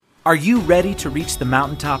Are you ready to reach the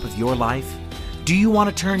mountaintop of your life? Do you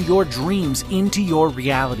want to turn your dreams into your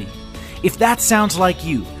reality? If that sounds like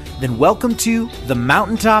you, then welcome to the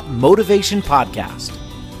Mountaintop Motivation Podcast.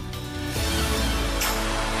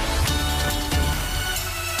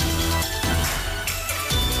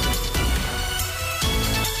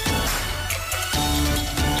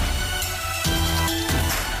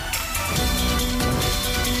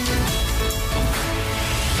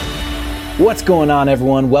 What's going on,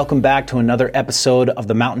 everyone? Welcome back to another episode of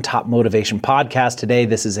the Mountaintop Motivation Podcast. Today,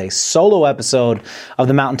 this is a solo episode of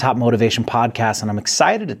the Mountaintop Motivation Podcast, and I'm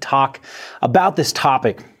excited to talk about this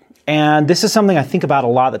topic. And this is something I think about a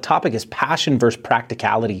lot. The topic is passion versus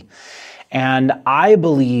practicality. And I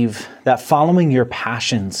believe that following your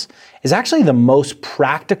passions is actually the most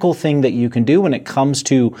practical thing that you can do when it comes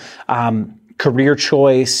to career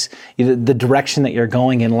choice, the direction that you're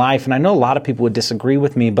going in life. And I know a lot of people would disagree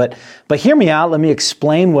with me, but hear me out. Let me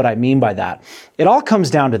explain what I mean by that. It all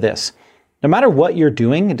comes down to this. No matter what you're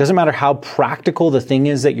doing, it doesn't matter how practical the thing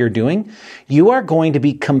is that you're doing, you are going to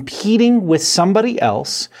be competing with somebody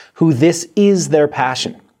else who this is their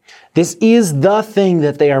passion. This is the thing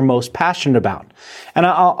that they are most passionate about. And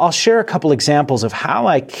I'll share a couple examples of how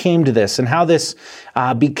I came to this and how this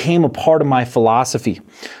became a part of my philosophy.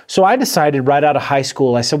 So I decided right out of high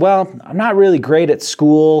school, I said, well, I'm not really great at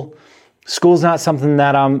school. School's not something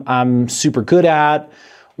that I'm super good at.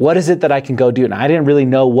 What is it that I can go do? And I didn't really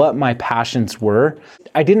know what my passions were.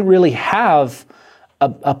 I didn't really have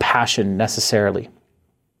a passion necessarily.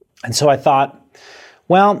 And so I thought,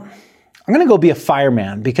 well, I'm going to go be a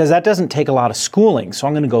fireman because that doesn't take a lot of schooling. So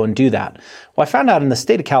I'm going to go and do that. Well, I found out in the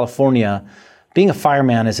state of California, being a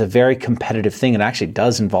fireman is a very competitive thing. It actually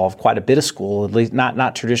does involve quite a bit of school, at least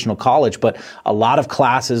not traditional college, but a lot of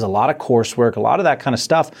classes, a lot of coursework, a lot of that kind of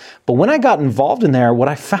stuff. But when I got involved in there, what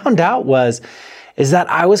I found out is that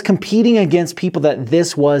I was competing against people that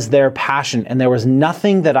this was their passion, and there was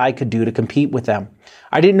nothing that I could do to compete with them.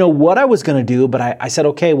 I didn't know what I was going to do, but I said,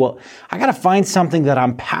 okay, well, I got to find something that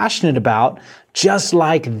I'm passionate about just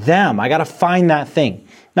like them. I got to find that thing.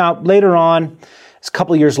 Now, later on, a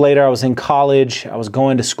couple of years later, I was in college, I was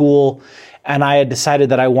going to school, and I had decided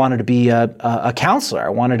that I wanted to be a counselor. I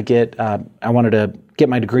wanted to get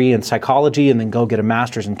my degree in psychology and then go get a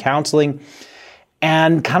master's in counseling.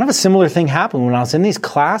 And kind of a similar thing happened when I was in these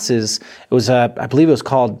classes. It was, I believe it was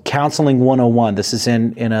called Counseling 101. This is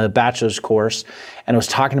in a bachelor's course. And it was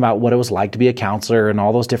talking about what it was like to be a counselor and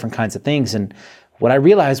all those different kinds of things. And what I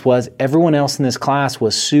realized was everyone else in this class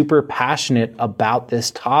was super passionate about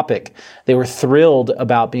this topic. They were thrilled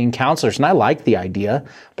about being counselors. And I liked the idea,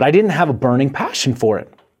 but I didn't have a burning passion for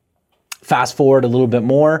it. Fast forward a little bit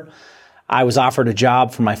more. I was offered a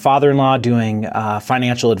job from my father-in-law doing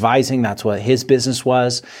financial advising. That's what his business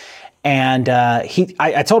was. And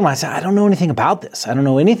I told him, I said, I don't know anything about this. I don't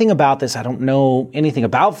know anything about this. I don't know anything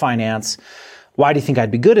about finance. Why do you think I'd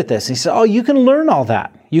be good at this? And he said, oh, you can learn all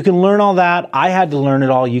that. You can learn all that. I had to learn it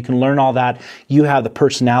all. You can learn all that. You have the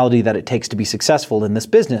personality that it takes to be successful in this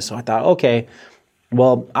business. So I thought, okay,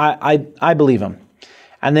 well, I believe him.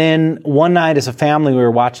 And then one night as a family, we were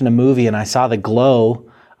watching a movie and I saw the glow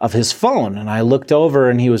of his phone. And I looked over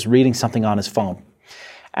and he was reading something on his phone.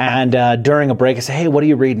 And during a break, I said, hey, what are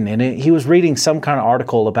you reading? And he was reading some kind of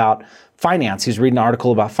article about finance. He was reading an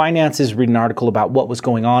article about finances, reading an article about what was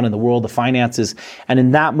going on in the world of finances. And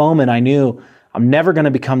in that moment, I knew I'm never going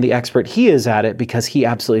to become the expert he is at it because he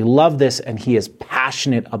absolutely loved this and he is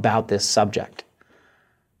passionate about this subject.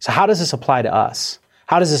 So how does this apply to us?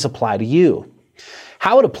 How does this apply to you?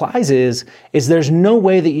 How it applies is there's no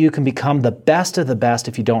way that you can become the best of the best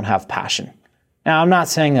if you don't have passion. Now, I'm not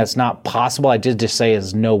saying that's not possible. I did just say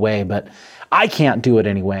there's no way, but I can't do it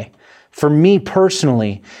anyway. For me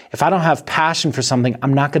personally, if I don't have passion for something,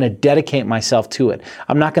 I'm not going to dedicate myself to it.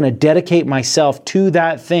 I'm not going to dedicate myself to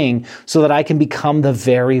that thing so that I can become the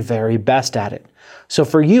very, very best at it. So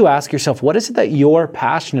for you, ask yourself, what is it that you're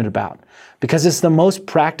passionate about? Because it's the most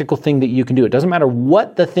practical thing that you can do. It doesn't matter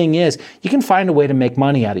what the thing is. You can find a way to make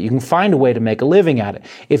money at it. You can find a way to make a living at it.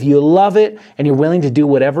 If you love it and you're willing to do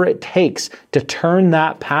whatever it takes to turn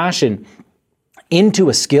that passion into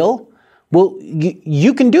a skill, well,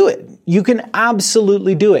 you can do it. You can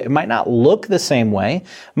absolutely do it. It might not look the same way,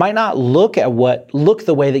 might not look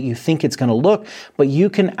the way that you think it's going to look, but you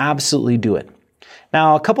can absolutely do it.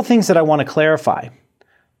 Now, a couple things that I want to clarify.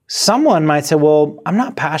 Someone might say, well, I'm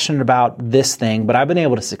not passionate about this thing, but I've been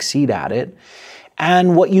able to succeed at it.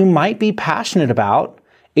 And what you might be passionate about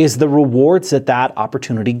is the rewards that that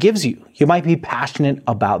opportunity gives you. You might be passionate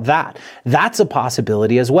about that. That's a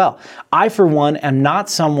possibility as well. I, for one, am not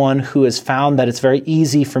someone who has found that it's very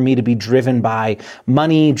easy for me to be driven by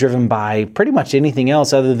money, driven by pretty much anything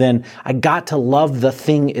else other than I got to love the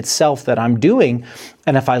thing itself that I'm doing.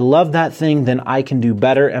 And if I love that thing, then I can do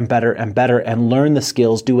better and better and better and learn the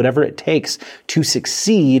skills, do whatever it takes to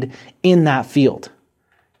succeed in that field.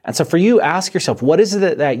 And so for you, ask yourself, what is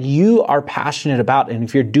it that you are passionate about? And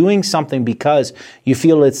if you're doing something because you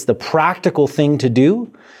feel it's the practical thing to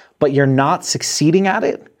do, but you're not succeeding at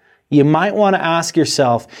it, you might want to ask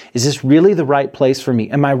yourself, is this really the right place for me?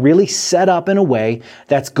 Am I really set up in a way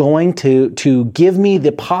that's going to give me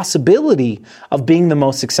the possibility of being the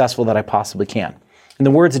most successful that I possibly can? In the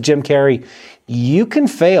words of Jim Carrey, you can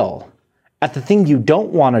fail at the thing you don't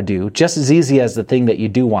want to do just as easy as the thing that you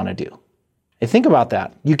do want to do. Hey, think about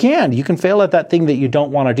that. You can fail at that thing that you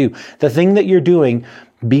don't want to do. The thing that you're doing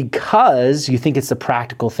because you think it's the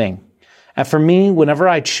practical thing. And for me, whenever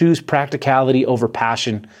I choose practicality over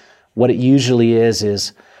passion, what it usually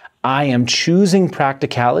is I am choosing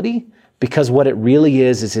practicality because what it really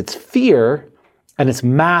is it's fear and it's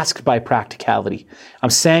masked by practicality.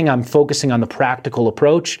 I'm saying I'm focusing on the practical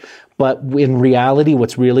approach, but in reality,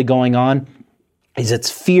 what's really going on is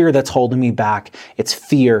it's fear that's holding me back. It's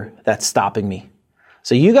fear that's stopping me.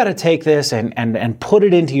 So you got to take this and put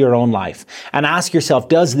it into your own life and ask yourself,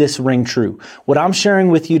 does this ring true? What I'm sharing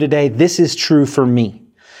with you today, this is true for me.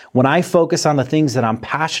 When I focus on the things that I'm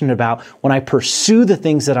passionate about, when I pursue the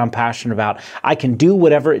things that I'm passionate about, I can do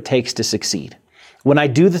whatever it takes to succeed. When I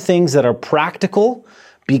do the things that are practical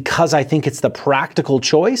because I think it's the practical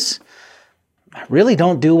choice, I really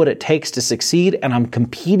don't do what it takes to succeed, and I'm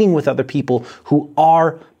competing with other people who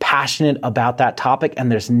are passionate about that topic, and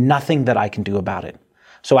there's nothing that I can do about it.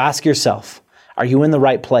 So ask yourself, are you in the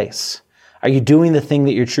right place? Are you doing the thing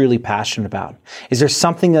that you're truly passionate about? Is there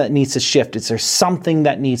something that needs to shift? Is there something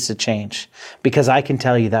that needs to change? Because I can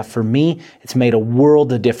tell you that for me, it's made a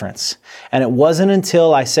world of difference. And it wasn't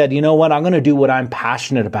until I said, you know what, I'm going to do what I'm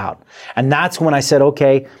passionate about. And that's when I said,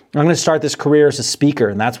 okay, I'm going to start this career as a speaker.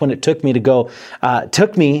 And that's when it took me to go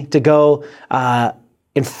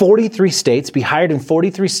in 43 states, be hired in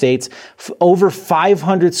 43 states, over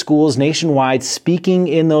 500 schools nationwide, speaking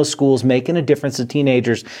in those schools, making a difference to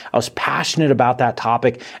teenagers. I was passionate about that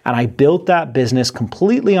topic, and I built that business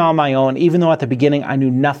completely on my own, even though at the beginning I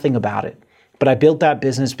knew nothing about it. But I built that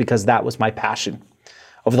business because that was my passion.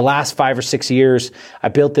 Over the last 5 or 6 years, I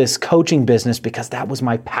built this coaching business because that was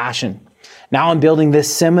my passion. Now I'm building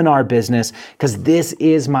this seminar business because this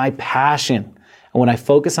is my passion. And when I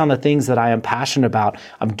focus on the things that I am passionate about,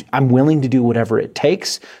 I'm willing to do whatever it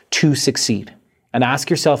takes to succeed. And ask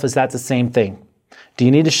yourself, is that the same thing? Do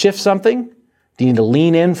you need to shift something? Do you need to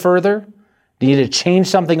lean in further? Do you need to change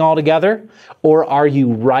something altogether? Or are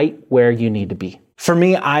you right where you need to be? For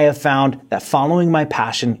me, I have found that following my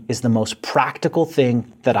passion is the most practical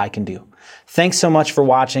thing that I can do. Thanks so much for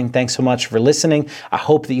watching. Thanks so much for listening. I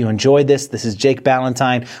hope that you enjoyed this. This is Jake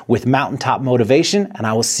Ballantyne with Mountaintop Motivation, and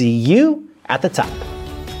I will see you at the top.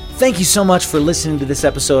 Thank you so much for listening to this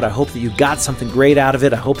episode. I hope that you got something great out of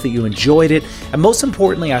it. I hope that you enjoyed it. And most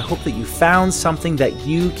importantly, I hope that you found something that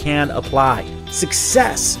you can apply.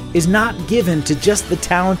 Success is not given to just the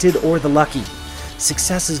talented or the lucky.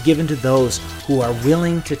 Success is given to those who are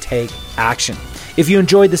willing to take action. If you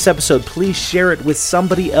enjoyed this episode, please share it with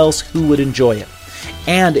somebody else who would enjoy it.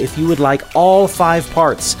 And if you would like all 5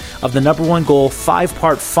 parts of the Number One Goal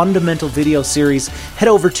 5-part fundamental video series, head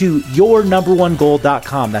over to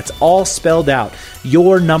yournumberonegoal.com. That's all spelled out,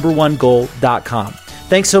 yournumberonegoal.com.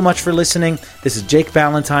 Thanks so much for listening. This is Jake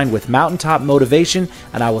Ballantyne with Mountaintop Motivation,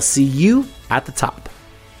 and I will see you at the top.